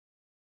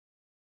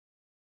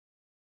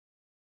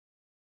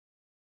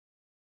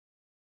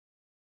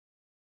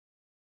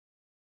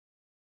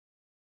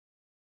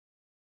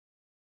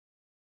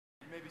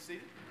Be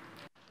seated.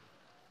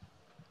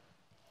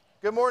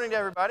 Good morning to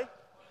everybody.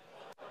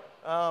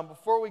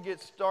 Before we get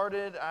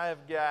started, I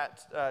have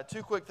got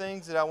two quick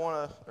things that I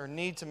want to or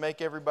need to make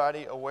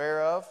everybody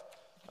aware of.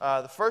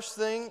 The first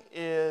thing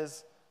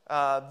is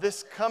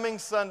this coming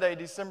Sunday,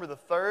 December the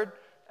 3rd,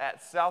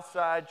 at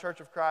Southside Church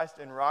of Christ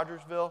in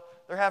Rogersville,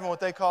 they're having what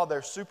they call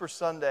their Super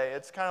Sunday.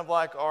 It's kind of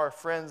like our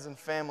Friends and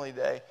Family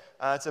Day.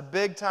 It's a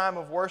big time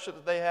of worship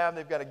that they have.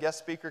 They've got a guest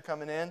speaker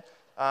coming in.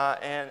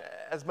 And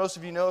as most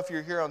of you know, if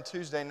you're here on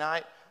Tuesday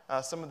night,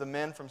 some of the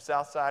men from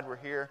Southside were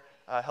here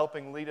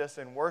helping lead us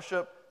in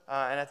worship.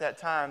 And at that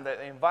time,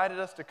 they invited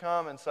us to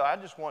come. And so I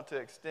just want to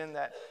extend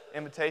that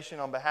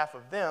invitation on behalf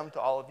of them to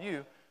all of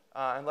you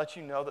and let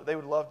you know that they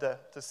would love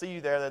to see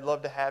you there. They'd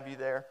love to have you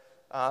there.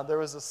 There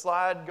was a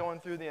slide going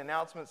through the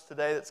announcements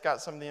today that's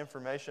got some of the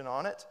information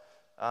on it.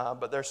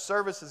 But their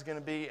service is going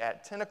to be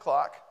at 10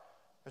 o'clock.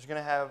 There's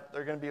going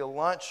to be a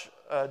lunch,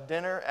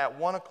 dinner at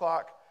 1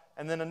 o'clock.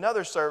 And then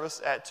another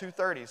service at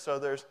 2:30. So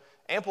there's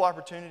ample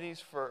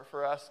opportunities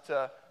for us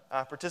to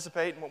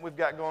participate in what we've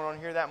got going on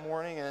here that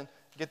morning and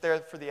get there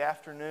for the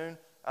afternoon.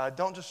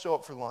 Don't just show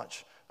up for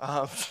lunch.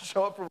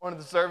 Show up for one of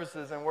the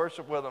services and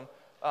worship with them,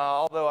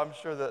 although I'm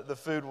sure that the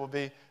food will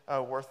be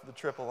worth the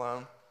trip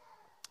alone.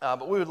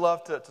 But we would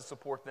love to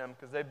support them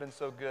because they've been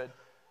so good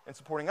in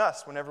supporting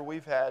us whenever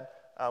we've had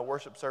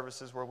worship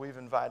services where we've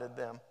invited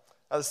them.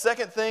 The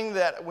second thing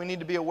that we need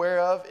to be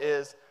aware of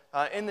is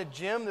in the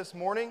gym this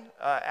morning,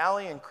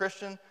 Allie and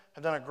Christian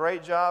have done a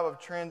great job of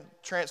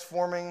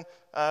transforming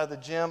the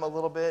gym a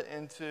little bit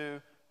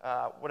into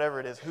whatever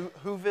it is.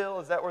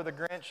 Whoville, is that where the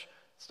Grinch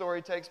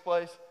story takes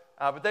place?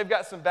 But they've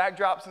got some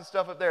backdrops and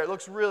stuff up there. It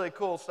looks really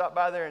cool. Stop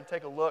by there and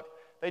take a look.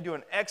 They do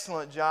an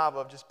excellent job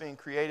of just being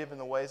creative in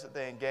the ways that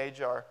they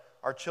engage our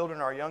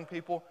children, our young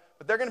people.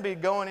 But they're going to be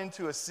going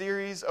into a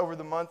series over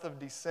the month of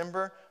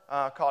December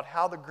called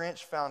How the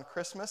Grinch Found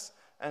Christmas.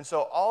 And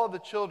so all of the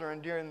children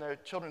during their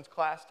children's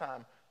class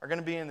time are going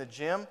to be in the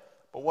gym.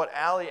 But what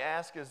Allie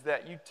asked is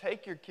that you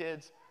take your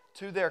kids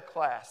to their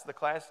class, the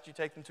class that you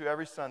take them to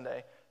every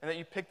Sunday, and that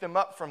you pick them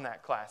up from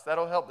that class.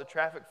 That'll help the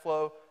traffic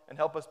flow and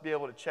help us be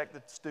able to check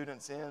the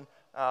students in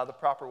the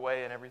proper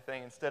way and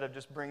everything instead of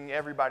just bringing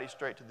everybody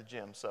straight to the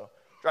gym. So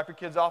drop your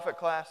kids off at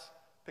class,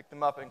 pick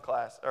them up in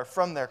class or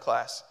from their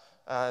class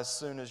as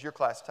soon as your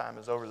class time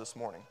is over this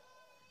morning.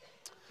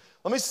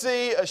 Let me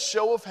see a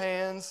show of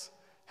hands.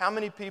 How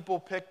many people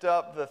picked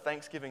up the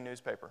Thanksgiving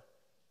newspaper?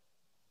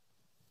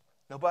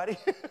 Nobody?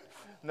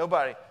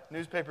 Nobody.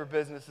 Newspaper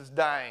business is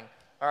dying,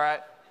 all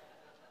right?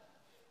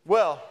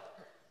 Well,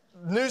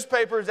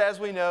 newspapers, as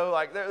we know,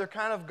 they're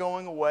kind of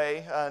going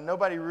away.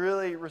 Nobody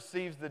really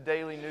receives the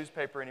daily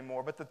newspaper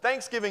anymore. But the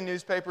Thanksgiving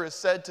newspaper is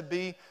said to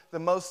be the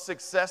most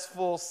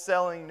successful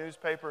selling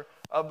newspaper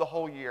of the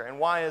whole year. And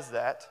why is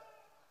that?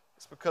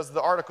 It's because of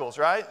the articles,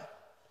 right?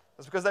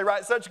 It's because they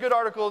write such good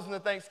articles in the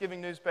Thanksgiving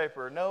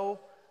newspaper. No,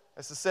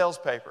 it's the sales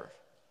paper.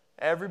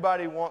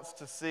 Everybody wants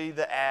to see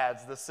the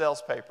ads, the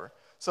sales paper.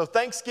 So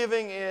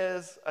Thanksgiving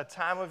is a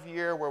time of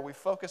year where we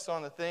focus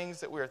on the things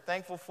that we are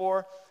thankful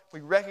for. We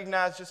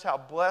recognize just how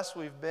blessed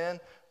we've been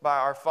by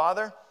our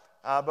Father.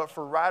 But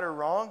for right or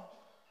wrong,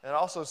 it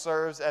also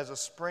serves as a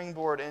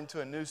springboard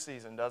into a new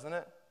season, doesn't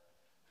it?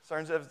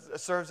 It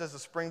serves as a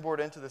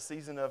springboard into the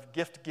season of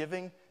gift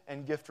giving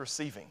and gift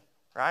receiving,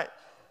 right?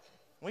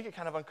 We get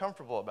kind of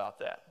uncomfortable about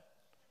that.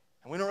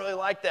 And we don't really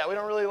like that. We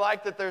don't really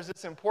like that there's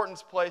this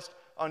importance placed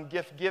on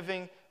gift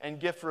giving and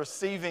gift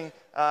receiving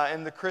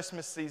in the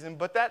Christmas season.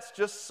 But that's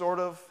just sort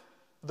of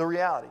the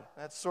reality.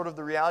 That's sort of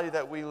the reality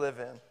that we live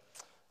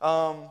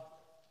in.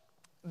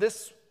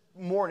 This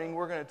morning,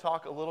 we're going to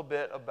talk a little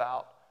bit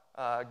about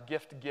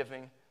gift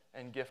giving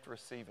and gift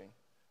receiving.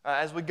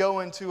 As we go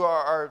into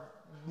our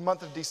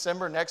month of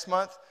December next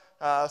month,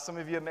 some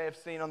of you may have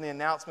seen on the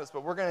announcements,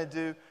 but we're going to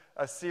do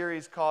a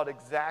series called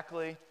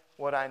Exactly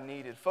What I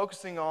Needed,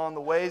 focusing on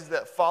the ways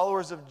that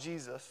followers of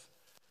Jesus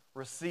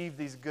receive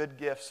these good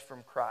gifts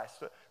from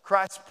Christ.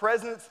 Christ's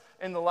presence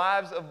in the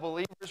lives of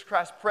believers,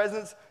 Christ's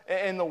presence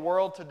in the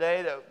world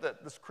today,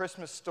 that this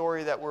Christmas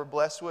story that we're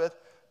blessed with,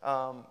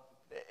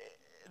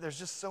 there's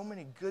just so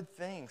many good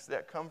things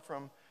that come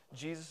from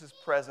Jesus'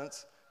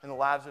 presence in the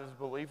lives of his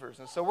believers.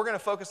 And so we're going to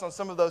focus on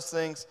some of those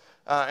things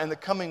in the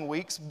coming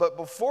weeks. But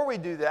before we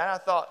do that, I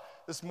thought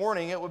this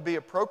morning it would be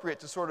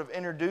appropriate to sort of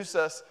introduce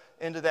us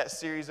into that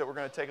series that we're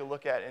going to take a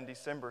look at in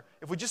December.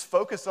 If we just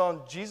focus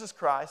on Jesus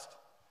Christ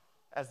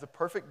as the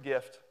perfect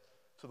gift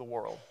to the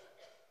world.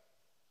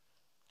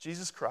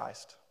 Jesus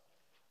Christ,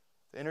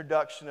 the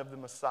introduction of the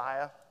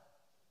Messiah,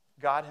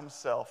 God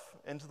himself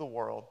into the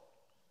world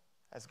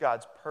as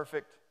God's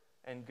perfect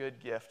and good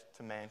gift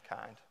to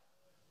mankind.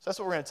 So that's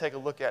what we're going to take a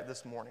look at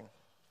this morning.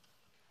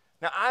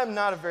 Now, I'm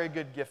not a very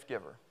good gift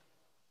giver.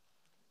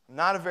 I'm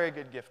not a very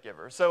good gift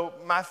giver. So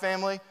my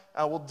family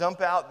will dump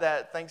out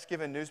that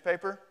Thanksgiving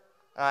newspaper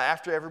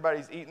after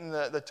everybody's eaten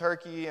the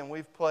turkey and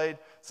we've played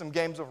some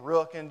games of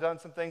Rook and done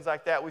some things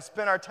like that. We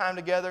spend our time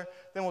together.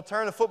 Then we'll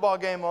turn the football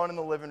game on in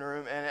the living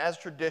room. And as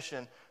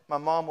tradition, my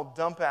mom will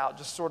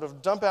just sort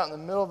of dump out in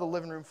the middle of the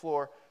living room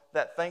floor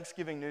that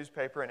Thanksgiving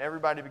newspaper, and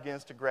everybody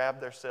begins to grab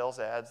their sales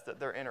ads that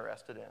they're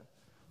interested in.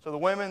 So the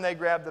women, they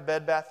grab the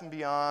Bed Bath &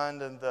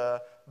 Beyond and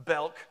the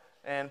Belk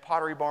and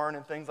Pottery Barn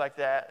and things like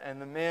that.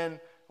 And the men,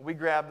 we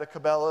grab the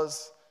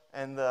Cabela's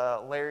and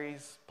the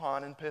Larry's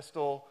Pawn and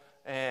Pistol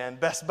and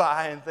Best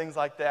Buy and things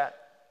like that.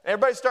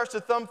 Everybody starts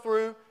to thumb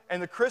through,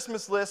 and the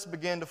Christmas lists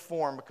begin to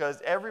form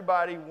because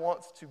everybody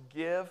wants to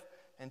give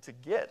and to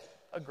get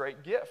a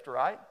great gift,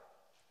 right?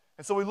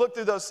 And so we look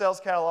through those sales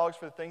catalogs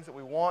for the things that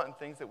we want and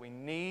things that we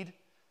need.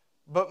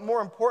 But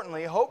more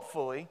importantly,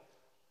 hopefully,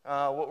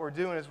 what we're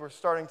doing is we're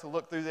starting to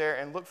look through there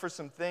and look for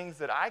some things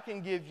that I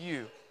can give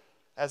you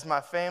as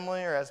my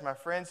family or as my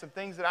friends, some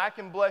things that I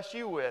can bless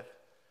you with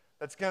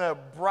that's going to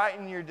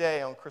brighten your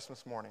day on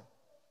Christmas morning.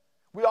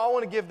 We all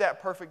want to give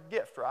that perfect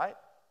gift, right?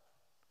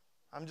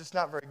 I'm just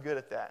not very good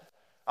at that.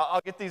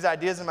 I'll get these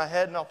ideas in my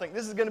head and I'll think,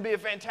 this is going to be a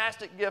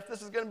fantastic gift.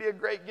 This is going to be a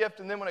great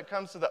gift. And then when it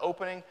comes to the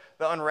opening,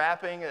 the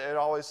unwrapping, it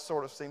always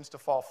sort of seems to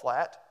fall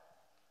flat.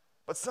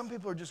 But some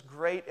people are just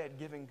great at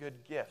giving good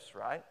gifts,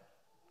 right?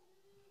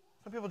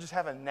 Some people just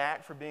have a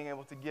knack for being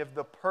able to give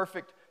the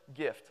perfect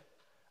gift.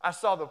 I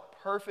saw the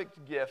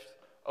perfect gift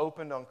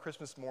opened on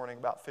Christmas morning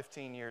about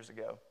 15 years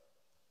ago.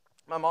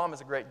 My mom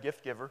is a great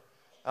gift giver,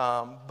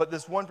 but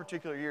this one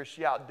particular year,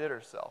 she outdid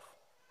herself.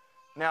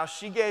 Now,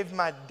 she gave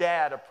my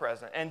dad a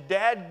present, and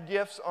dad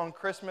gifts on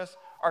Christmas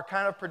are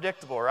kind of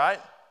predictable, right?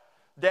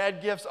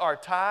 Dad gifts are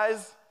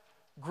ties,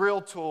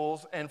 grill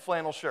tools, and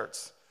flannel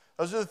shirts.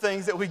 Those are the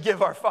things that we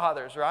give our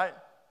fathers, right?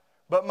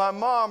 But my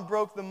mom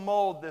broke the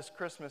mold this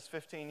Christmas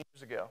 15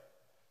 years ago.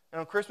 And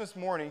on Christmas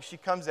morning, she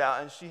comes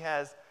out and she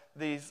has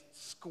these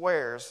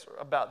squares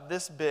about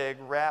this big,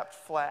 wrapped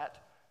flat,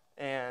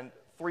 and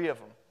 3 of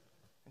them.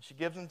 And she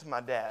gives them to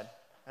my dad.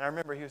 And I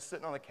remember he was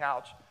sitting on the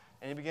couch,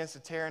 and he begins to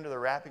tear into the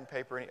wrapping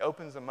paper, and he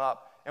opens them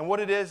up. And what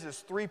it is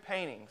 3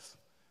 paintings.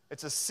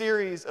 It's a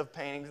series of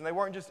paintings, and they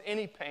weren't just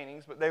any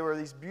paintings, but they were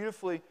these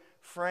beautifully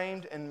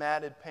framed and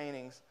matted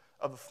paintings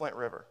of the Flint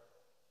River.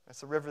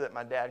 It's the river that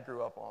my dad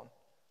grew up on.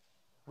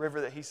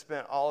 River that he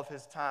spent all of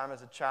his time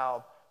as a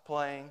child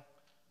playing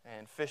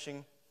and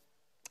fishing.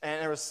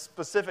 And there were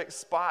specific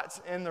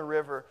spots in the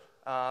river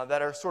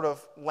that are sort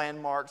of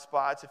landmark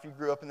spots. If you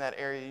grew up in that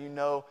area, you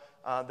know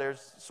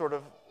there's sort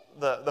of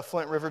the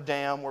Flint River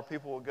Dam where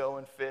people will go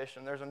and fish.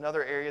 And there's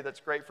another area that's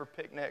great for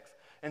picnics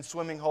and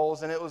swimming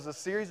holes. And it was a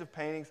series of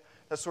paintings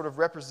that sort of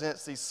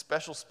represents these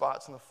special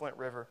spots in the Flint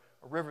River,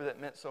 a river that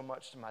meant so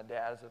much to my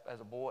dad as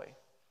a boy.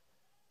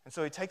 And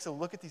so he takes a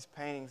look at these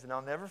paintings, and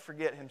I'll never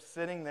forget him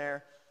sitting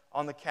there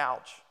on the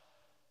couch,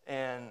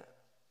 and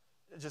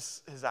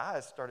just his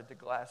eyes started to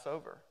glass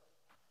over.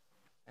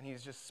 And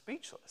he's just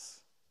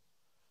speechless.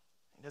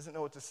 He doesn't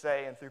know what to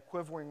say, and through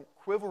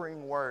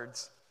quivering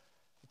words,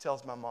 he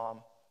tells my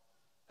mom,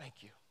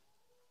 "Thank you."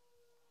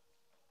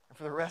 And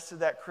for the rest of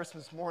that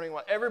Christmas morning,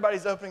 while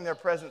everybody's opening their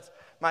presents,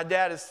 my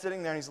dad is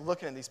sitting there and he's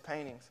looking at these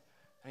paintings.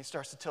 And he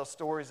starts to tell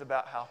stories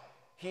about how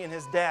he and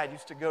his dad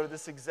used to go to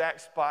this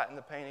exact spot in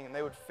the painting, and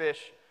they would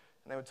fish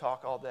and they would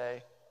talk all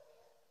day.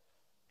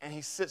 And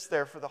he sits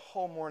there for the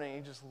whole morning.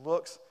 He just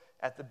looks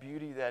at the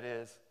beauty that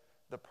is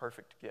the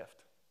perfect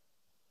gift.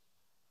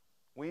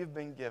 We have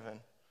been given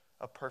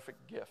a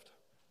perfect gift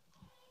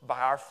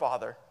by our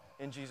Father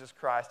in Jesus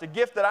Christ. A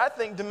gift that I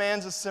think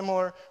demands a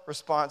similar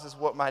response as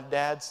what my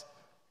dad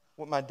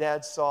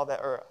saw, that,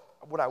 or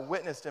what I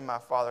witnessed in my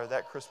father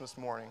that Christmas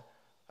morning.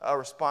 A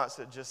response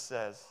that just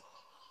says,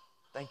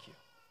 "Thank you.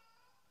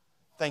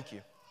 Thank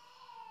you."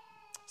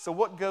 So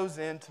what goes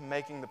into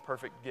making the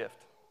perfect gift?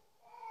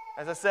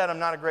 As I said, I'm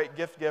not a great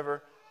gift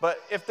giver,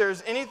 but if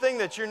there's anything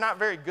that you're not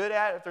very good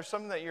at, if there's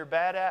something that you're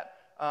bad at,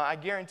 I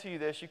guarantee you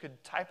this, you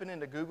could type it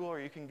into Google or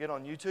you can get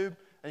on YouTube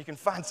and you can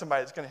find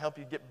somebody that's going to help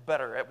you get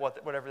better at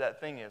whatever that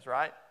thing is,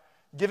 right?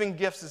 Giving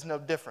gifts is no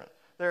different.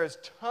 There is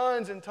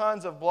tons and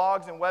tons of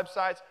blogs and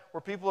websites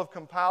where people have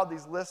compiled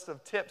these lists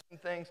of tips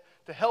and things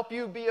to help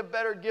you be a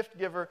better gift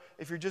giver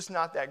if you're just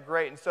not that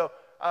great. And so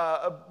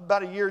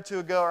about a year or two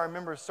ago, I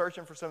remember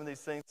searching for some of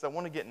these things. I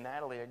want to get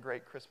Natalie a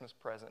great Christmas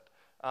present.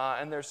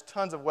 And there's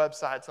tons of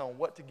websites on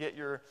what to get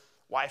your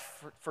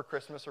wife for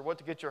Christmas or what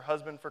to get your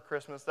husband for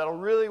Christmas that'll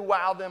really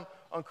wow them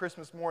on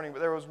Christmas morning. But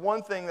there was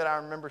one thing that I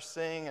remember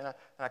seeing, and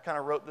I kind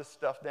of wrote this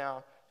stuff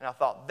down, and I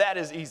thought, that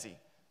is easy.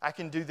 I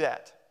can do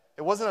that.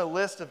 It wasn't a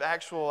list of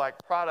actual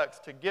products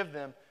to give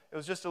them. It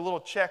was just a little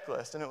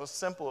checklist, and it was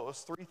simple. It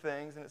was 3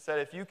 things, and it said,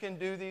 if you can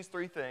do these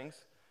 3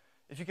 things,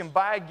 if you can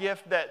buy a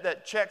gift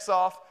that checks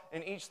off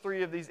in each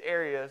 3 of these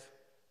areas,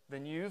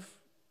 then you've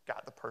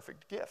got the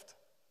perfect gift.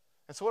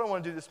 And so what I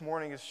want to do this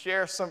morning is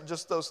share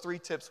just those 3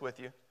 tips with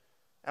you.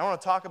 And I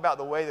want to talk about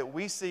the way that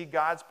we see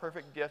God's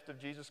perfect gift of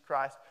Jesus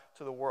Christ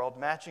to the world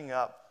matching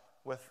up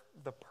with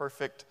the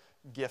perfect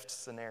gift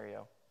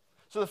scenario.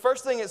 So the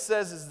first thing it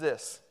says is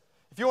this.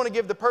 If you want to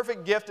give the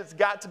perfect gift, it's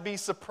got to be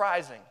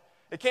surprising.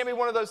 It can't be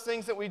one of those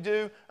things that we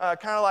do,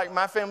 kind of like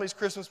my family's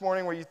Christmas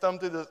morning, where you thumb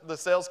through the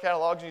sales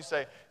catalogs and you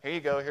say, here you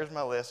go, here's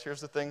my list,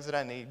 here's the things that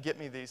I need, get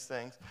me these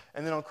things.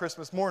 And then on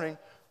Christmas morning,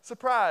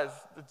 surprise,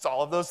 it's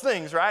all of those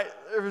things, right?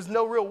 There was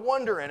no real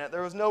wonder in it.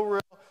 There was no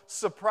real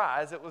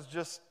surprise. It was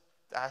just,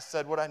 I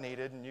said what I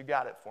needed and you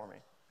got it for me.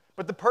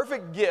 But the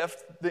perfect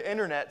gift, the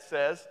internet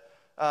says,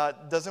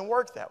 doesn't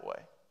work that way.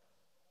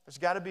 There's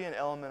got to be an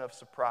element of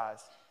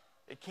surprise.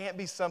 It can't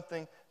be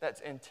something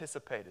that's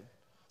anticipated.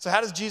 So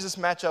how does Jesus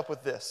match up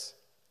with this?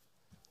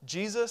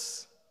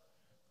 Jesus,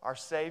 our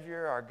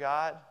Savior, our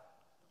God,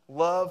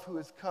 love who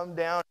has come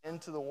down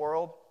into the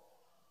world,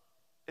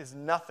 is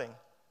nothing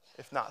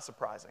if not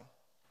surprising.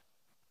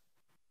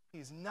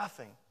 He's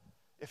nothing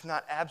if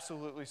not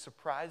absolutely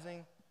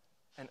surprising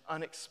and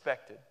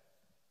unexpected.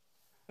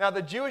 Now,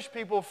 the Jewish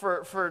people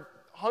for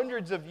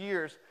hundreds of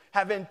years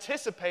have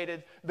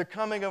anticipated the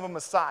coming of a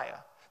Messiah.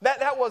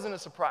 That wasn't a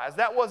surprise.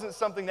 That wasn't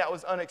something that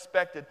was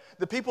unexpected.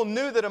 The people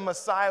knew that a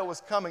Messiah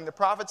was coming. The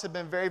prophets had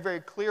been very, very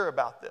clear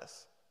about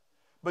this.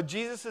 But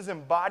Jesus'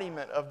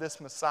 embodiment of this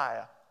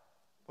Messiah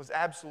was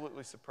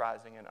absolutely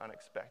surprising and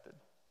unexpected.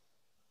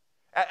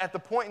 At the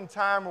point in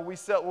time where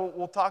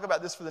we'll talk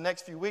about this for the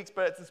next few weeks,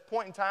 but at this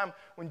point in time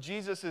when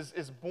Jesus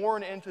is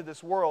born into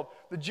this world,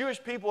 the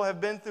Jewish people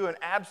have been through an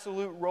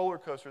absolute roller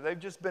coaster. They've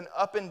just been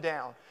up and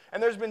down.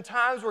 And there's been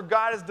times where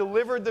God has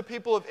delivered the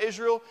people of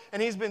Israel,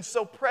 and He's been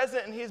so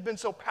present and He's been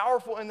so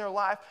powerful in their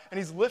life, and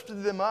He's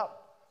lifted them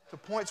up to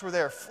points where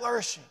they're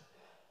flourishing.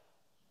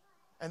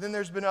 And then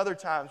there's been other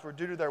times where,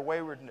 due to their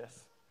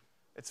waywardness,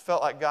 it's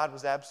felt like God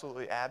was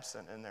absolutely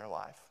absent in their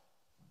life.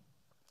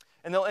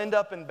 And they'll end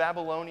up in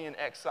Babylonian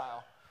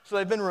exile. So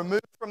they've been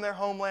removed from their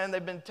homeland.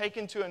 They've been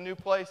taken to a new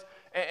place.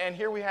 And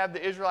here we have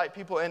the Israelite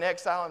people in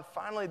exile. And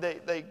finally, they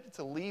get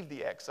to leave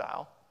the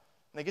exile.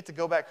 And they get to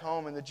go back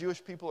home. And the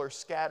Jewish people are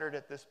scattered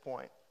at this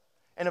point.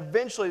 And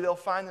eventually, they'll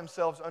find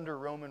themselves under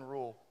Roman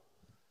rule.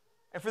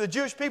 And for the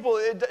Jewish people,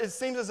 it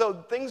seems as though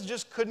things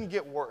just couldn't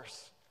get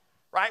worse.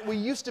 Right? We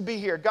used to be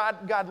here.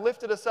 God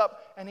lifted us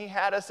up. And He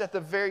had us at the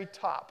very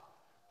top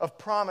of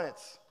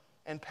prominence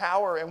and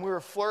power, and we were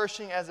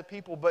flourishing as a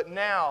people, but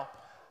now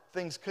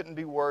things couldn't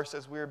be worse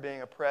as we were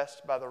being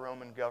oppressed by the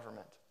Roman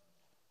government.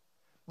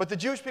 But the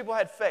Jewish people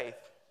had faith.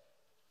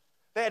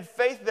 They had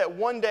faith that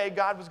one day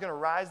God was going to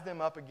rise them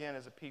up again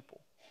as a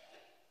people.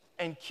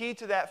 And key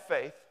to that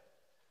faith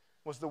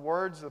was the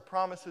words, the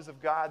promises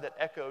of God that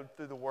echoed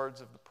through the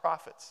words of the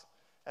prophets,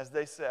 as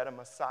they said, a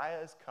Messiah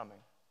is coming,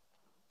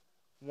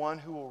 one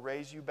who will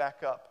raise you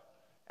back up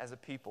as a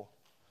people.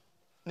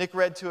 Nick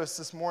read to us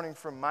this morning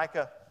from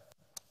Micah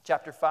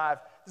Chapter 5.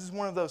 This is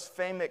one of those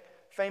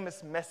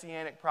famous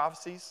messianic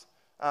prophecies.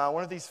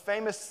 One of these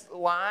famous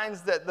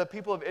lines that the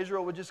people of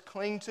Israel would just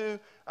cling to.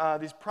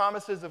 These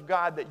promises of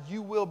God that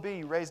you will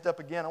be raised up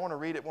again. I want to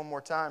read it one more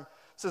time.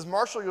 It says,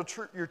 "Marshal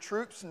your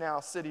troops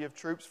now, city of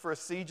troops, for a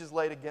siege is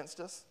laid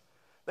against us.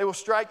 They will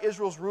strike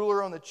Israel's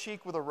ruler on the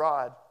cheek with a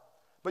rod.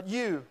 But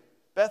you,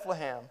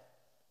 Bethlehem,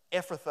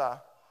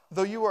 Ephrathah,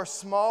 though you are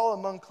small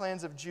among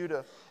clans of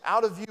Judah,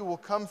 out of you will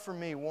come for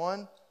me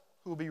one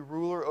who will be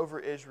ruler over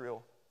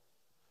Israel,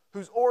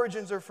 whose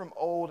origins are from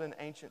old and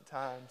ancient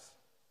times.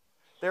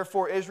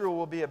 Therefore Israel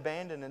will be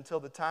abandoned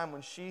until the time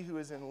when she who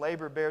is in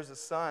labor bears a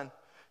son,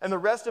 and the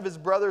rest of his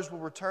brothers will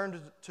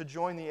return to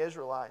join the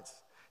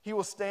Israelites. He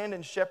will stand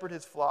and shepherd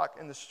his flock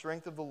in the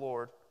strength of the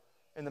Lord,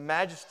 in the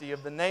majesty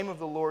of the name of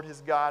the Lord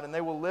his God, and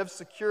they will live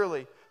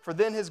securely, for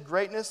then his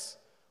greatness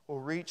will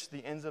reach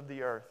the ends of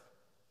the earth."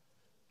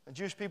 The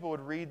Jewish people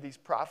would read these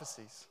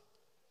prophecies,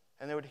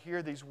 and they would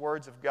hear these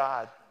words of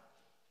God,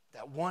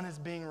 that one is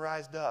being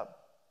raised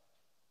up,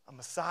 a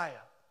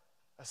Messiah,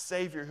 a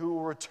Savior who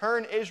will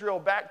return Israel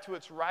back to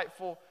its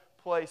rightful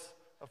place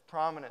of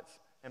prominence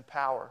and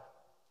power.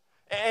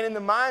 And in the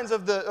minds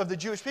of the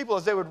Jewish people,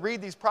 as they would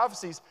read these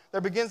prophecies,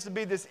 there begins to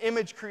be this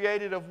image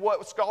created of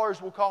what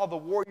scholars will call the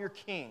warrior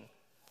king.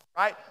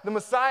 Right? The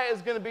Messiah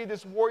is going to be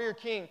this warrior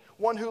king,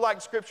 one who, like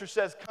Scripture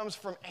says, comes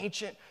from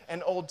ancient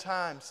and old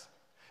times.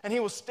 And he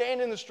will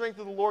stand in the strength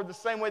of the Lord the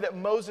same way that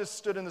Moses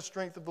stood in the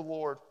strength of the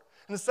Lord,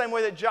 in the same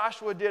way that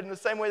Joshua did, in the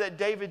same way that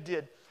David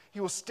did. He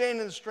will stand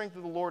in the strength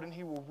of the Lord, and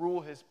he will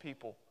rule his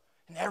people.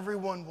 And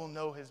everyone will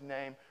know his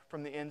name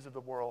from the ends of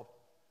the world.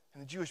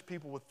 And the Jewish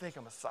people would think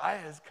a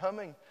Messiah is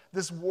coming.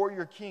 This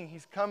warrior king,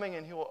 he's coming,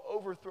 and he will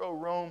overthrow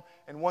Rome.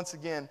 And once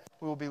again,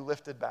 we will be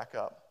lifted back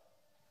up.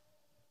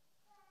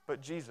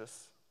 But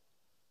Jesus,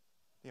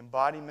 the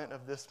embodiment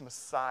of this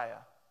Messiah,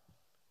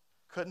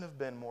 couldn't have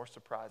been more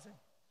surprising.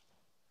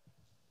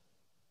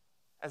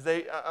 As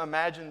they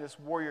imagine this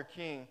warrior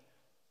king,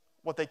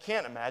 what they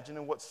can't imagine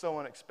and what's so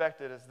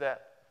unexpected is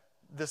that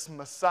this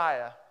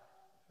Messiah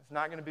is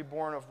not going to be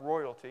born of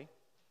royalty,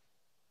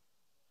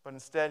 but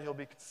instead he'll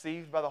be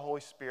conceived by the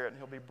Holy Spirit, and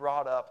he'll be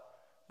brought up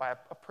by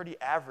a pretty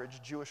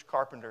average Jewish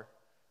carpenter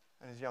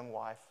and his young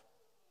wife.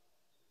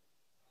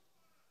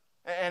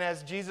 And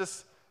as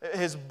Jesus,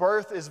 his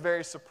birth is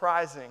very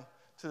surprising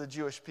to the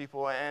Jewish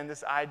people and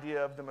this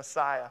idea of the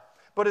Messiah.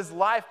 But his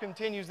life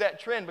continues that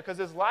trend because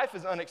his life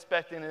is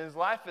unexpected and his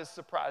life is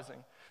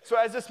surprising. So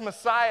as this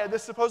Messiah,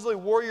 this supposedly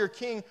warrior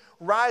king,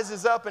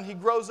 rises up and he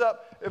grows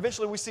up,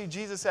 eventually we see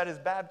Jesus at his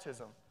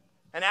baptism.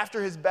 And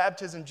after his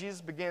baptism, Jesus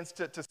begins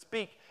to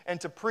speak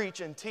and to preach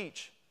and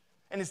teach.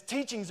 And his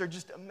teachings are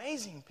just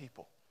amazing,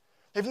 people.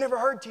 They've never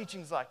heard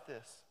teachings like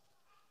this.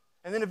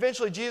 And then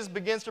eventually Jesus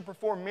begins to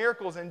perform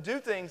miracles and do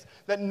things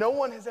that no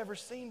one has ever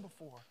seen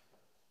before.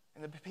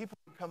 And the people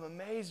become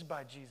amazed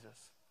by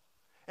Jesus.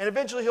 And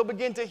eventually he'll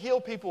begin to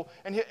heal people,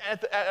 and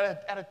at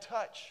a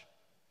touch,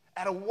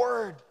 at a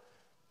word,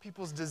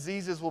 people's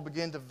diseases will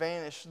begin to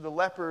vanish. The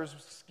leper's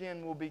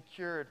skin will be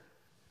cured.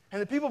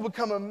 And the people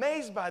become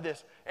amazed by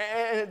this.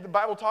 And the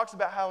Bible talks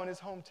about how in his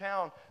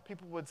hometown,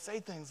 people would say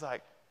things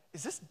like,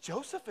 "Is this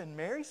Joseph and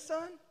Mary's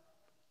son?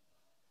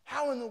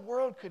 How in the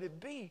world could it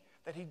be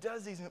that he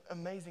does these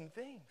amazing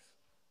things?"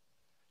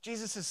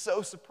 Jesus is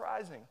so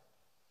surprising.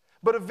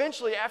 But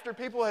eventually, after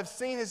people have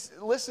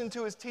listened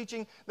to his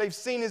teaching, they've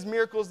seen his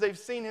miracles, they've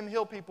seen him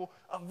heal people,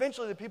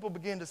 eventually the people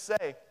begin to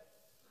say,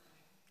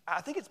 "I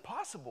think it's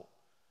possible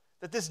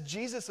that this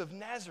Jesus of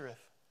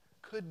Nazareth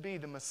could be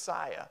the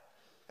Messiah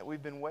that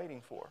we've been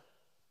waiting for."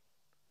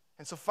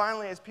 And so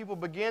finally, as people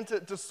begin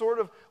to sort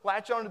of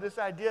latch onto this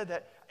idea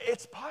that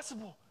it's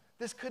possible,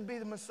 this could be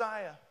the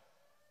Messiah,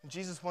 and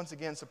Jesus once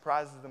again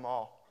surprises them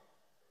all.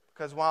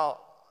 Because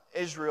while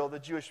Israel, the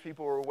Jewish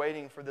people, were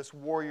waiting for this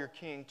warrior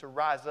king to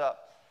rise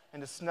up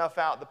and to snuff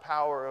out the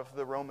power of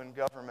the Roman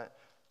government,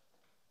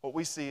 what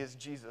we see is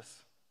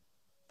Jesus,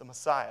 the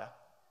Messiah,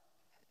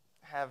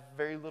 have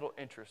very little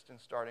interest in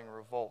starting a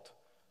revolt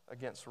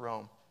against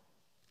Rome.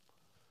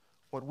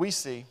 What we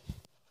see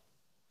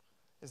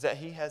is that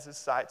he has his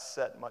sights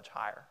set much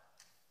higher.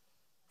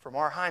 From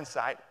our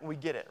hindsight, we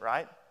get it,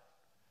 right?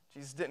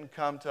 Jesus didn't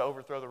come to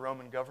overthrow the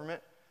Roman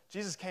government.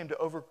 Jesus came to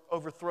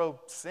overthrow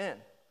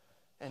sin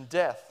and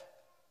death.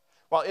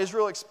 While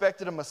Israel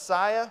expected a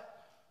Messiah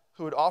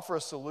who would offer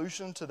a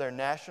solution to their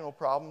national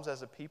problems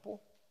as a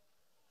people,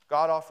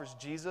 God offers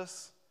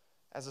Jesus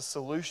as a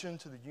solution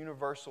to the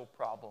universal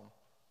problem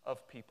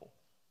of people.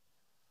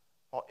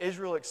 While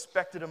Israel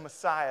expected a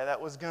Messiah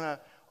that was going to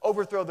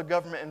overthrow the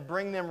government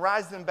and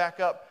rise them back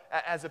up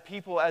as a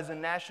people, as a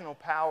national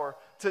power,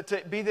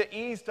 to be the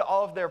ease to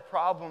all of their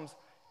problems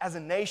as a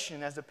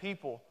nation, as a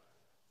people,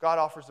 God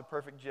offers the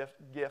perfect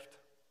gift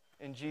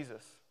in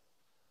Jesus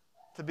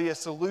to be a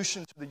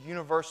solution to the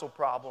universal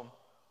problem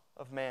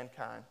of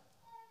mankind.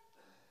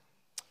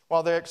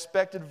 While their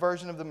expected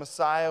version of the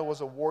Messiah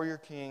was a warrior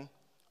king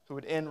who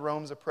would end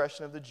Rome's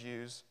oppression of the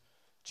Jews,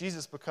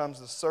 Jesus becomes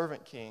the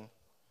servant king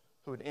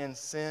who would end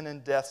sin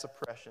and death's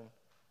oppression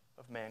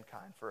of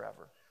mankind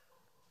forever.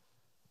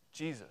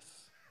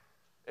 Jesus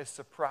is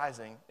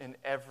surprising in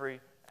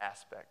every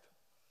aspect.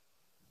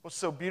 What's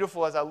so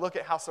beautiful as I look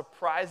at how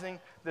surprising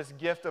this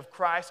gift of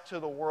Christ to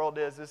the world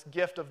is, this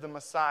gift of the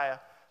Messiah,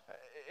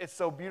 it's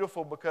so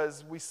beautiful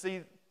because we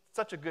see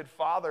such a good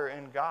Father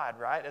in God,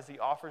 right, as he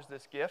offers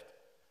this gift,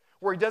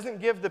 where he doesn't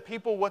give the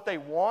people what they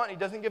want, he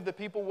doesn't give the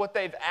people what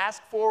they've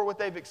asked for, what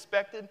they've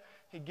expected,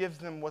 he gives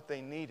them what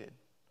they needed.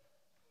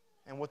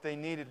 And what they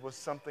needed was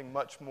something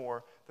much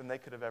more than they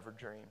could have ever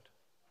dreamed.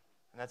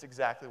 And that's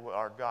exactly what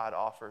our God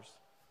offers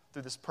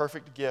through this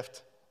perfect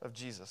gift of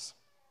Jesus.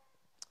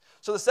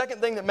 So the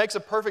second thing that makes a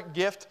perfect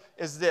gift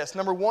is this.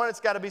 Number one, it's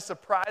got to be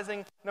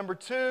surprising. Number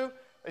two,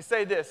 they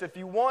say this: if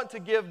you want to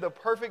give the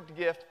perfect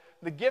gift,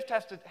 the gift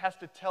has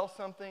to tell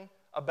something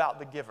about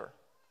the giver.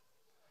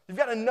 You've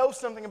got to know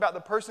something about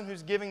the person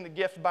who's giving the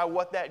gift by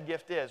what that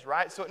gift is,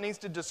 right? So it needs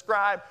to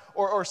describe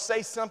or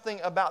say something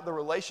about the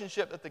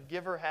relationship that the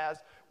giver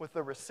has with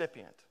the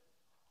recipient,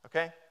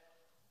 okay?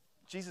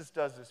 Jesus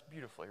does this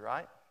beautifully,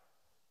 right?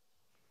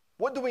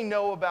 What do we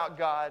know about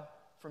God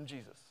from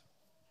Jesus?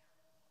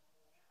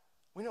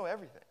 We know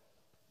everything.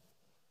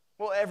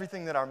 Well,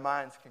 everything that our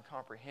minds can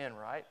comprehend,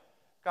 right?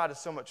 God is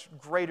so much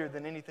greater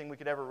than anything we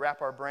could ever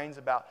wrap our brains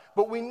about.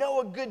 But we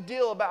know a good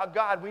deal about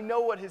God. We know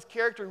what his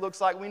character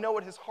looks like. We know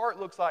what his heart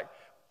looks like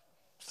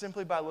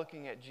simply by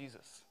looking at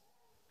Jesus.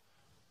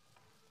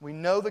 We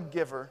know the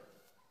giver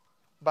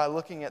by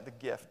looking at the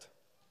gift.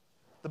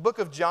 The book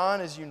of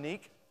John is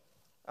unique.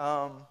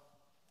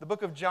 The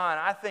book of John,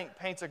 I think,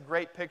 paints a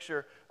great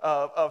picture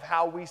of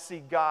how we see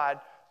God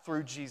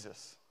through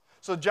Jesus.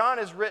 So John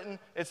is written,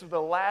 it's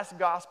the last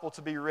gospel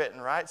to be written,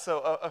 right?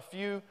 So a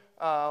few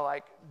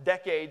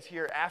decades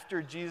here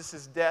after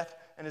Jesus' death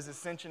and his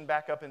ascension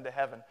back up into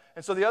heaven.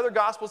 And so the other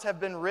Gospels have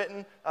been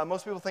written.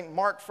 Most people think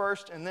Mark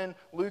first, and then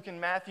Luke and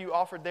Matthew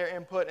offered their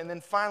input, and then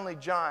finally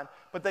John.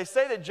 But they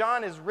say that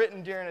John is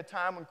written during a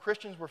time when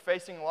Christians were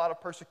facing a lot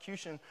of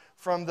persecution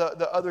from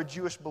the other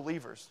Jewish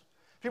believers.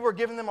 People were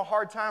giving them a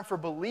hard time for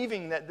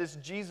believing that this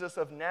Jesus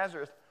of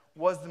Nazareth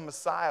was the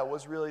Messiah,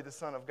 was really the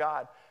Son of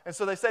God. And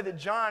so they say that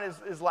John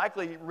is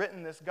likely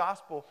written this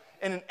gospel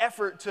in an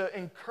effort to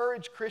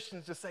encourage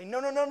Christians to say,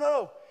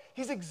 no,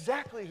 he's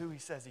exactly who he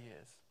says he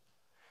is.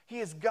 He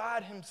is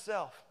God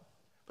himself.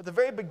 But the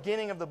very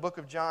beginning of the book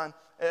of John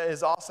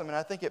is awesome, and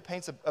I think it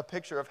paints a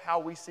picture of how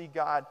we see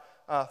God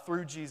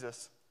through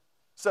Jesus.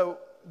 So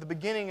the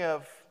beginning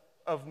of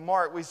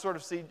Mark, we sort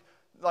of see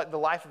like the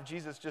life of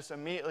Jesus just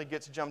immediately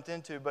gets jumped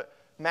into, but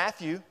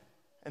Matthew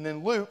and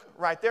then Luke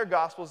write their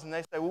Gospels, and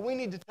they say, well, we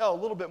need to tell a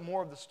little bit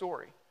more of the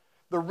story.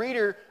 The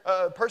reader,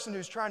 a person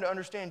who's trying to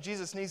understand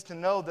Jesus, needs to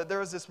know that there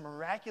was this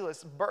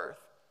miraculous birth.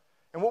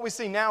 And what we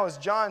see now is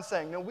John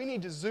saying, no, we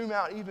need to zoom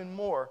out even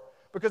more.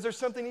 Because there's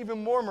something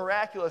even more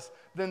miraculous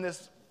than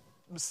this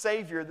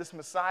Savior, this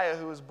Messiah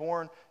who was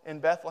born in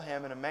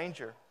Bethlehem in a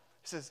manger.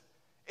 He says,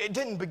 it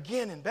didn't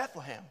begin in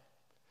Bethlehem.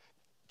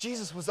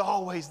 Jesus was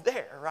always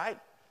there, right?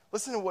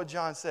 Listen to what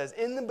John says.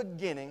 In the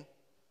beginning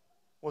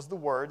was the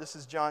Word. This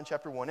is John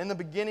chapter 1. In the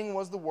beginning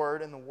was the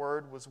Word, and the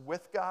Word was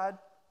with God,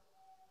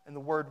 and the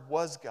Word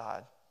was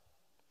God.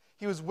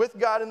 He was with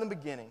God in the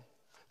beginning.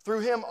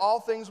 Through Him all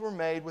things were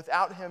made.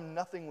 Without Him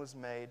nothing was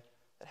made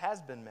that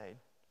has been made.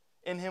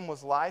 In Him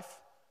was life,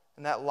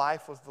 and that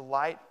life was the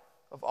light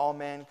of all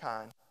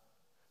mankind.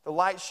 The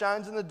light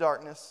shines in the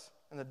darkness,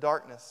 and the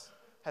darkness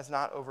has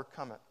not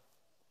overcome it.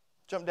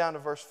 Jump down to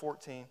verse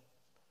 14.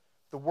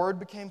 The Word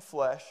became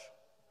flesh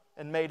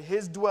and made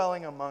His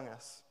dwelling among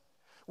us.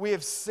 We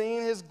have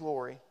seen His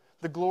glory,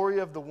 the glory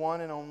of the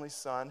one and only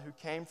Son who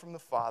came from the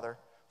Father,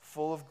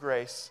 full of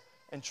grace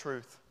and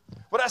truth.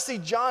 What I see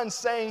John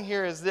saying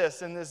here is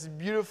this, in this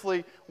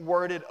beautifully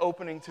worded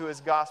opening to his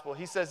gospel.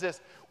 He says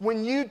this,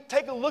 when you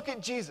take a look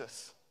at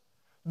Jesus,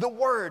 the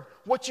Word,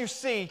 what you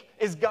see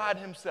is God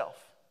Himself.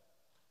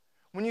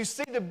 When you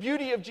see the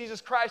beauty of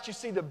Jesus Christ, you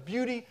see the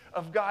beauty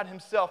of God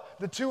Himself.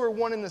 The two are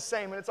one and the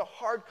same, and it's a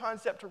hard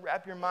concept to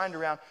wrap your mind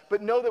around.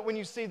 But know that when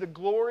you see the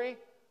glory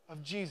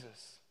of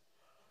Jesus,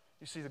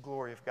 you see the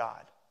glory of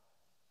God.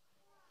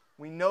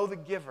 We know the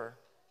giver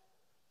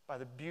by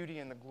the beauty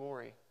and the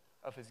glory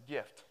of His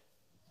gift.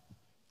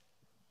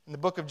 In the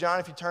book of John,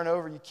 if you turn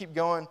over, you keep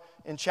going,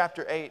 in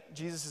chapter 8,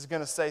 Jesus is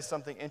going to say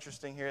something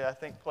interesting here that I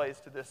think plays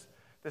to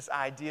this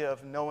idea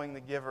of knowing the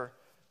giver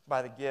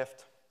by the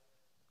gift.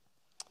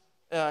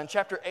 In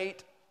chapter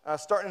 8,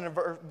 starting in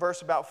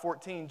verse about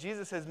 14,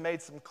 Jesus has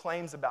made some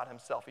claims about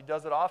Himself. He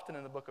does it often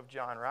in the book of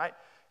John, right?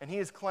 And He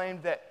has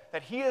claimed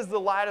that He is the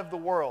light of the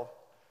world.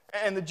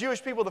 And the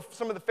Jewish people,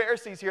 some of the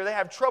Pharisees here, they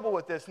have trouble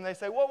with this. And they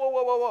say, whoa, whoa,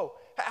 whoa, whoa, whoa.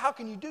 How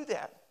can you do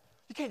that?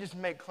 You can't just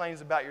make claims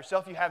about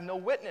yourself. You have no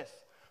witness.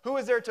 Who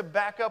is there to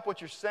back up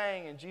what you're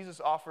saying? And Jesus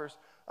offers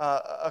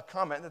a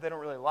comment that they don't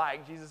really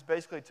like. Jesus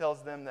basically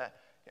tells them that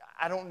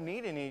I don't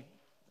need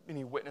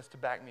any witness to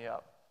back me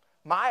up.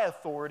 My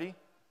authority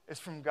is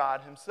from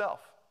God Himself.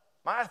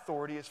 My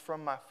authority is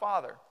from my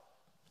Father.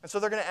 And so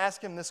they're going to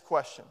ask Him this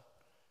question.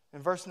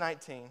 In verse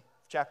 19,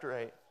 chapter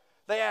 8,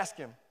 they ask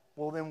Him,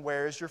 well then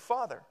where is your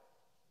Father?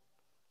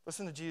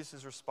 Listen to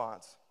Jesus'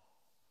 response.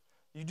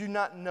 You do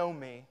not know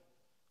me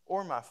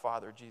or my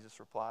Father, Jesus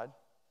replied.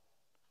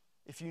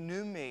 If you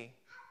knew me,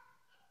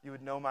 you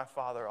would know my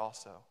Father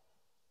also.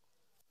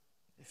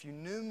 If you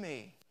knew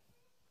me,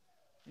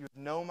 you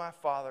would know my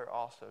Father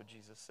also,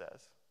 Jesus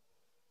says.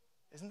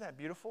 Isn't that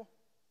beautiful?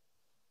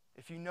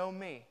 If you know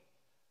me,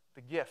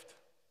 the gift,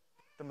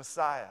 the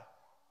Messiah,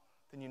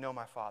 then you know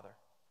my Father.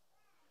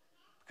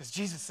 Because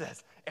Jesus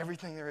says,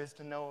 everything there is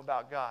to know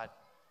about God,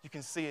 you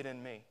can see it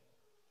in me.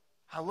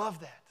 I love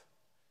that.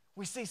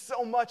 We see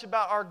so much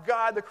about our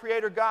God, the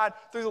Creator God,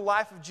 through the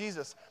life of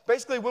Jesus.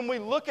 Basically, when we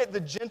look at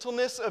the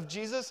gentleness of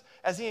Jesus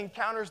as He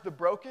encounters the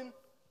broken,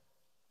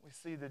 we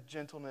see the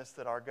gentleness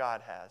that our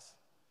God has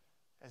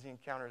as He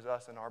encounters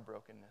us in our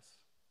brokenness.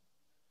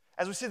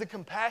 As we see the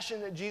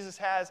compassion that Jesus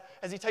has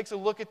as He takes a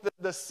look at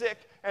the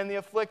sick and the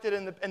afflicted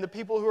and the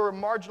people who are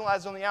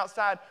marginalized on the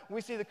outside,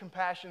 we see the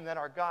compassion that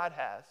our God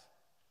has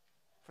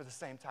for the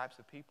same types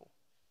of people.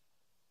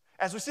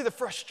 As we see the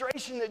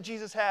frustration that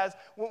Jesus has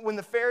when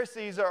the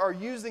Pharisees are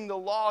using the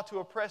law to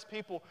oppress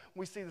people,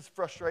 we see this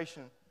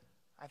frustration,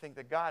 I think,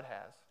 that God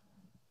has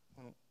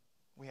when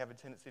we have a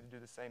tendency to do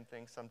the same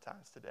thing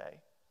sometimes today.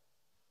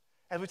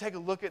 As we take a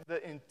look at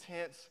the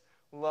intense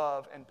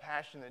love and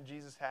passion that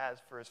Jesus has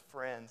for His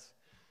friends,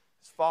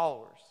 His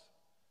followers,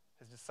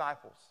 His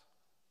disciples,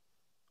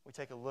 we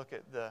take a look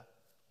at the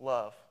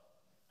love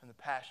and the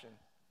passion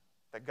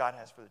that God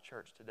has for the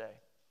church today.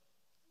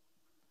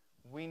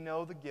 We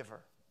know the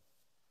giver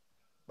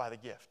by the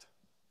gift.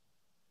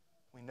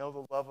 We know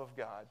the love of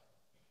God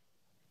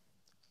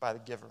by the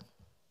giver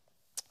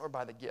or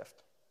by the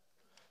gift.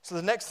 So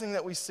the next thing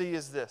that we see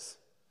is this.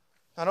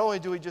 Not only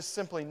do we just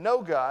simply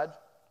know God,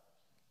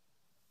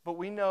 but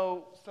we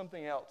know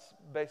something else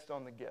based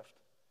on the gift.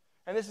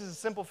 And this is a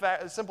simple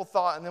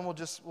thought, and then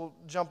we'll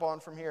jump on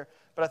from here.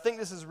 But I think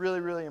this is really,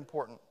 really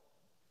important.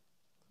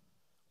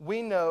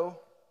 We know,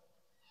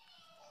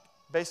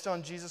 based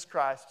on Jesus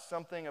Christ,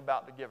 something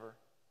about the giver.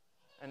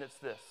 And it's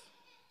this.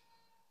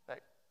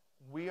 That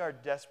we are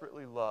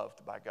desperately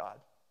loved by God.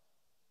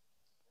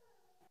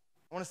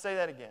 I want to say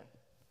that again.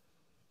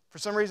 For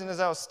some reason, as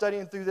I was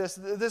studying through this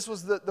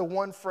was the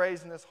one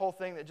phrase in this whole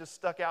thing that just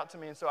stuck out to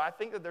me. And so I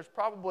think that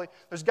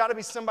there's got to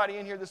be somebody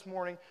in here this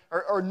morning,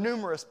 or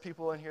numerous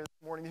people in here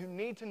this morning, who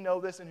need to know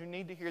this and who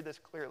need to hear this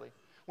clearly.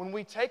 When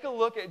we take a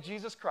look at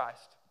Jesus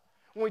Christ,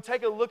 when we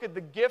take a look at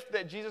the gift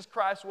that Jesus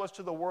Christ was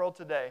to the world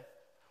today,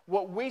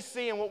 what we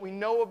see and what we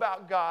know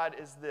about God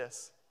is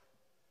this,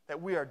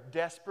 that we are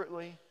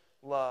desperately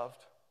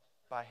loved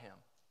by Him.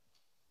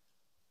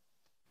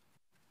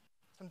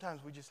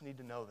 Sometimes we just need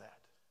to know that.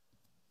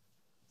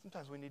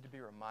 Sometimes we need to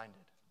be reminded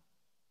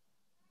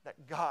that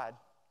God,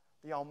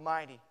 the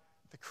Almighty,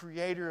 the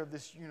Creator of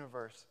this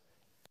universe,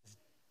 is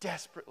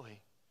desperately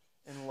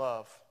in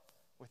love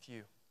with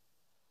you.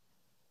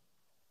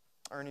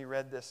 Ernie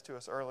read this to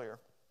us earlier.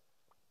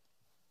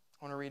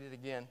 I want to read it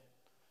again.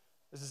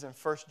 This is in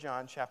 1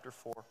 John chapter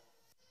 4,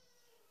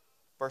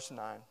 verse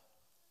 9.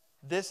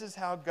 This is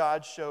how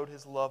God showed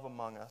his love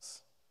among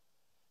us.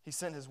 He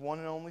sent his one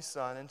and only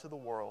Son into the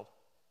world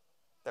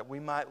that we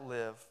might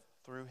live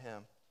through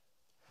him.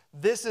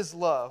 This is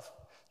love,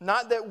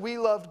 not that we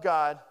loved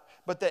God,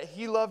 but that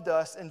he loved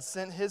us and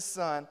sent his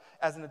Son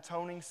as an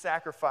atoning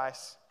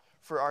sacrifice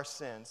for our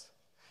sins.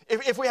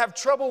 If we have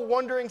trouble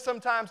wondering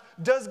sometimes,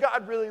 does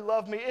God really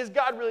love me? Is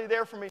God really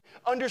there for me?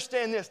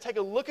 Understand this. Take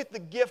a look at the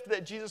gift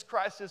that Jesus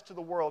Christ is to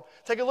the world.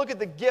 Take a look at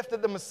the gift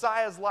that the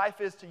Messiah's life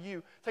is to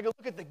you. Take a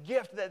look at the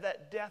gift that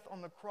that death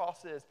on the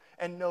cross is.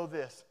 And know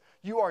this.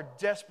 You are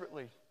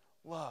desperately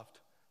loved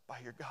by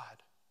your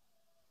God.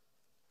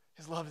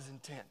 His love is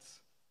intense.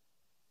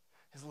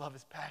 His love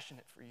is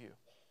passionate for you.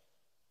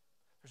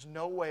 There's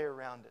no way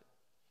around it.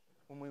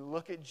 When we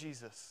look at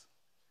Jesus,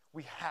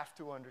 we have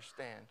to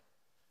understand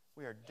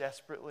we are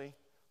desperately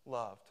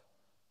loved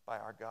by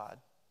our God.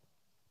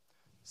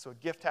 So a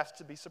gift has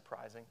to be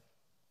surprising.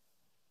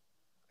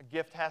 A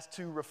gift has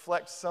to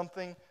reflect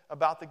something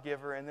about the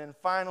giver. And then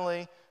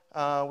finally,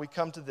 we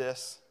come to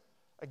this.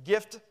 A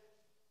gift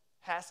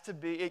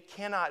it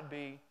cannot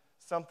be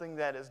something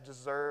that is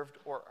deserved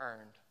or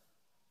earned.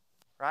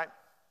 Right?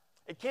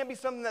 It can't be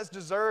something that's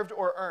deserved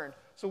or earned.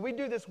 So we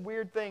do this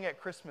weird thing at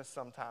Christmas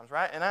sometimes,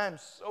 right? And I am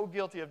so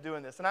guilty of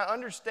doing this. And I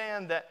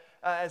understand that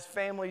as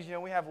families,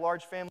 we have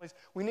large families.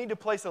 We need to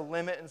place a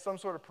limit and some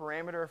sort of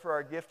parameter for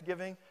our gift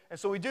giving. And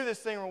so we do this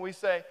thing where we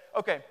say,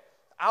 okay,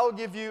 I'll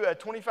give you a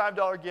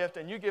 $25 gift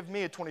and you give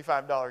me a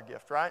 $25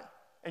 gift, right?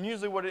 And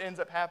usually what it ends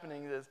up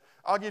happening is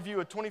I'll give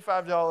you a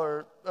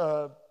 $25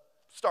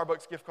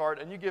 Starbucks gift card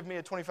and you give me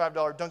a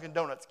 $25 Dunkin'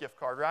 Donuts gift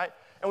card, right?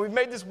 And we've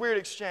made this weird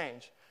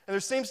exchange. And there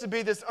seems to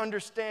be this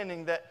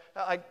understanding that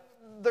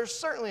there's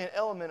certainly an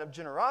element of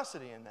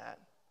generosity in that.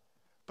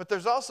 But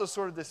there's also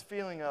sort of this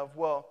feeling of,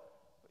 well,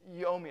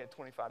 you owe me a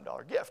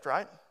 $25 gift,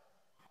 right?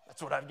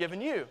 That's what I've given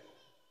you.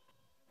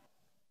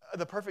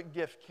 The perfect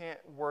gift can't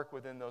work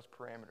within those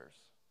parameters.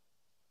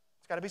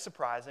 It's got to be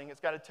surprising. It's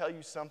got to tell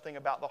you something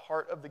about the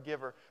heart of the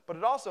giver. But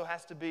it also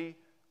has to be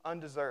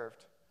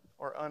undeserved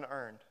or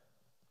unearned.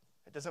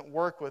 It doesn't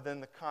work within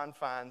the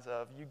confines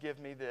of you give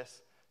me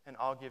this and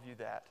I'll give you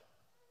that.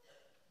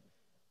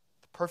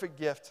 The perfect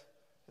gift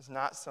is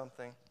not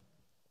something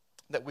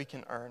that we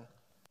can earn.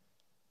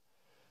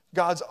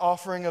 God's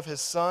offering of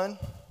his Son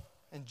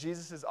and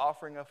Jesus'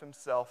 offering of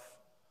himself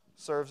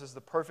serves as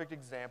the perfect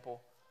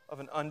example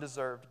of an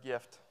undeserved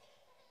gift.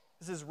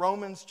 This is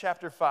Romans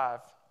chapter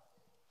 5,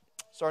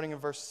 starting in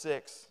verse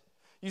 6.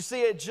 You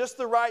see, at just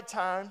the right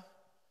time,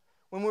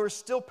 when we were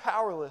still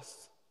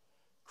powerless,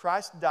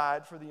 Christ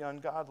died for the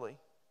ungodly.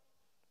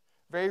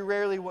 Very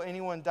rarely will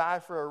anyone die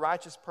for a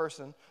righteous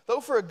person, though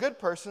for a good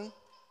person,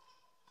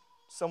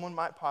 someone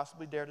might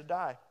possibly dare to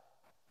die.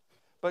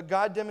 But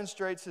God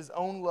demonstrates his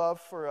own love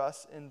for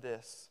us in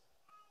this.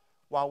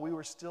 While we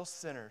were still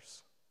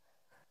sinners,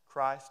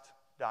 Christ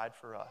died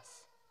for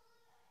us.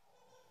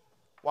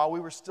 While we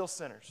were still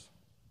sinners.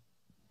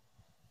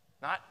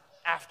 Not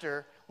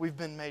after we've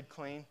been made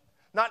clean.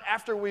 Not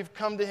after we've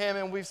come to him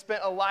and we've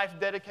spent a life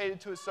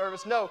dedicated to his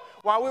service. No,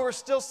 while we were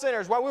still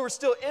sinners, while we were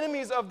still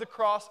enemies of the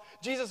cross,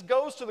 Jesus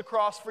goes to the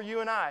cross for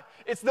you and I.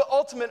 It's the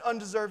ultimate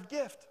undeserved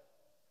gift.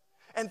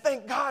 And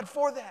thank God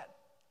for that.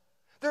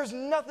 There's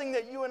nothing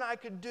that you and I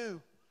could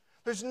do.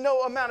 There's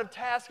no amount of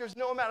task, there's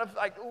no amount of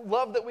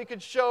love that we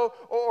could show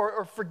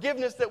or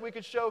forgiveness that we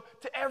could show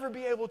to ever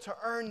be able to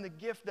earn the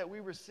gift that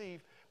we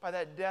receive by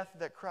that death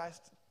that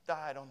Christ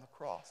died on the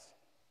cross.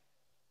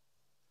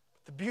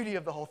 But the beauty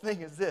of the whole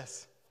thing is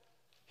this.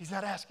 He's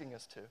not asking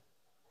us to.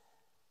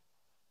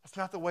 That's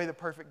not the way the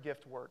perfect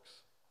gift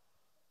works.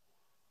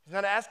 He's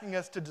not asking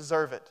us to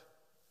deserve it.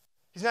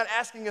 He's not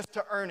asking us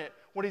to earn it.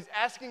 What he's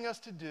asking us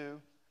to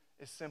do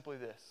is simply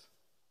this.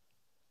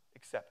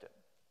 Accept it.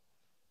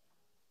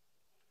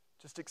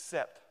 Just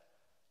accept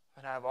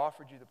that I have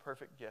offered you the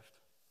perfect gift,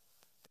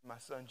 my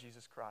Son,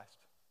 Jesus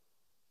Christ.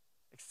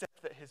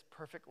 Accept that his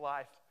perfect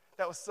life,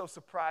 that was so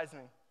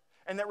surprising,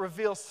 and that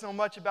reveals so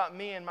much about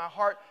me and my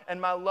heart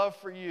and my love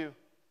for you.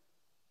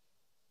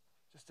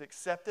 Just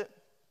accept it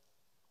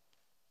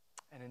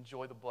and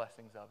enjoy the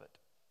blessings of it.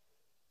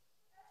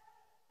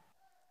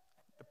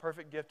 The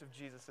perfect gift of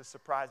Jesus is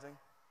surprising.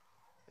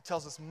 It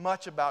tells us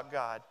much about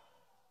God,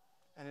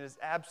 and it is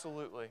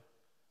absolutely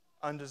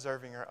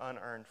undeserving or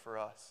unearned for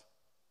us.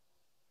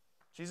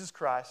 Jesus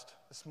Christ,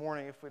 this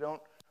morning, if we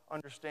don't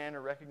understand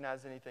or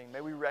recognize anything,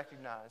 may we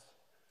recognize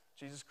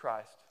Jesus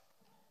Christ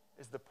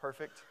is the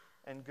perfect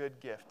and good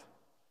gift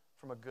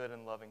from a good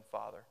and loving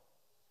Father.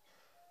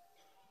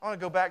 I want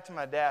to go back to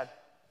my dad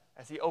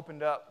as he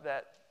opened up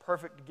that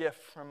perfect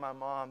gift from my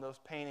mom, those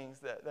paintings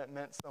that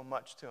meant so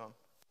much to him.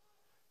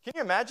 Can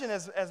you imagine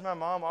as my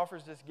mom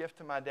offers this gift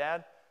to my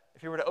dad,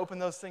 if he were to open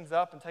those things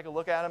up and take a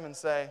look at them and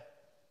say,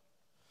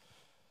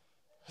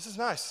 this is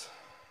nice.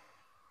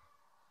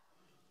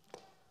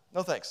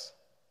 No thanks.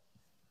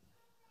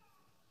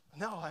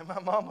 No, my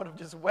mom would have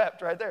just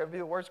wept right there. It would be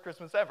the worst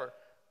Christmas ever.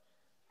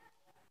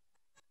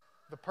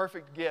 The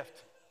perfect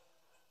gift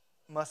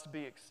must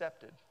be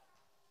accepted.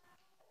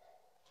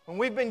 When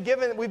we've been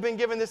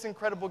given this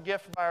incredible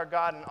gift by our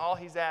God, and all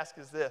He's asked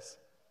is this,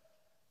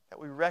 that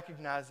we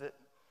recognize it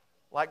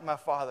like my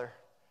Father,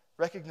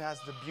 recognize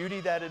the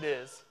beauty that it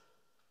is.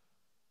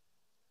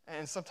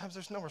 And sometimes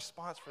there's no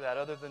response for that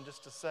other than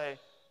just to say,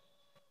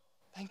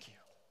 thank you.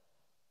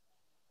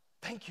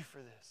 Thank you for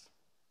this.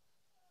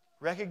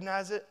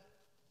 Recognize it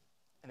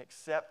and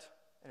accept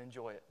and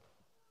enjoy it.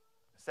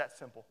 It's that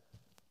simple.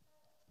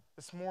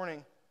 This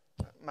morning,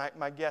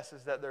 my guess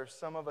is that there's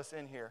some of us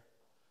in here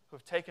who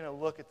have taken a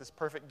look at this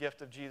perfect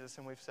gift of Jesus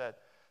and we've said,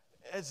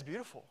 it's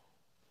beautiful,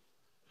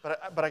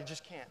 but I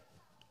just can't.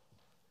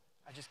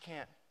 I just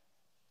can't.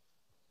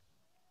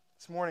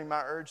 This morning,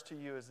 my urge to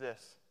you is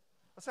this.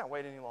 Let's not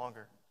wait any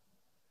longer.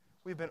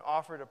 We've been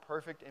offered a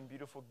perfect and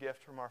beautiful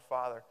gift from our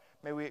Father.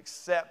 May we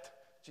accept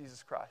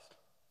Jesus Christ.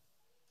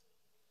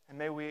 And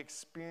may we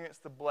experience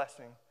the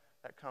blessing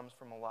that comes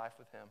from a life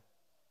with Him.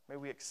 May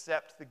we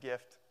accept the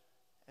gift,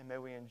 and may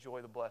we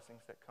enjoy the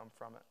blessings that come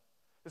from it.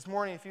 This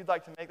morning, if you'd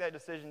like to make that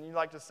decision, you'd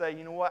like to say,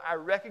 you know what, I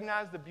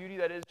recognize the beauty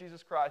that is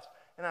Jesus Christ,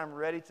 and I'm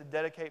ready to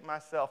dedicate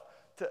myself.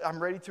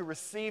 I'm ready to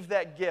receive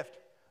that gift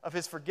of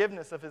His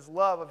forgiveness, of His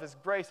love, of His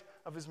grace,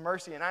 of His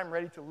mercy, and I'm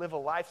ready to live a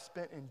life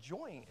spent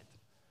enjoying it.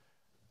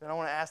 Then I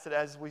want to ask that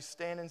as we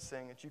stand and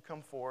sing, that you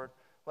come forward,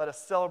 let us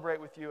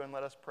celebrate with you, and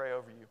let us pray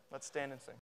over you. Let's stand and sing.